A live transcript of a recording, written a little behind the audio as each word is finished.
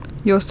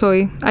Yo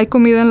soy, hay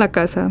comida en la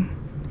casa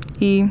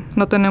y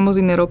no tenemos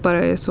dinero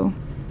para eso.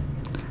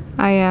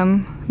 I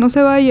am, no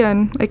se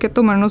vayan, hay que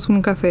tomarnos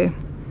un café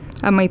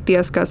at my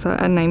tía's casa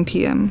at 9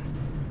 p.m.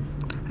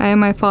 I am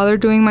my father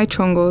doing my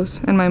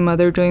chongos and my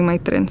mother doing my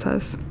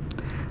trenzas.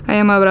 I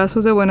am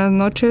abrazos de buenas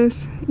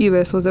noches y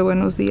besos de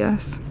buenos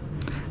días.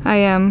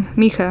 I am,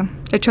 mija,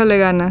 échale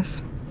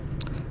ganas.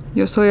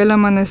 Yo soy el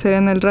amanecer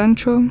en el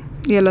rancho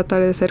y el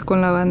atardecer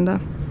con la banda.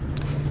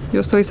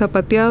 Yo soy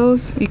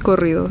zapateados y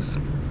corridos.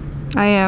 I am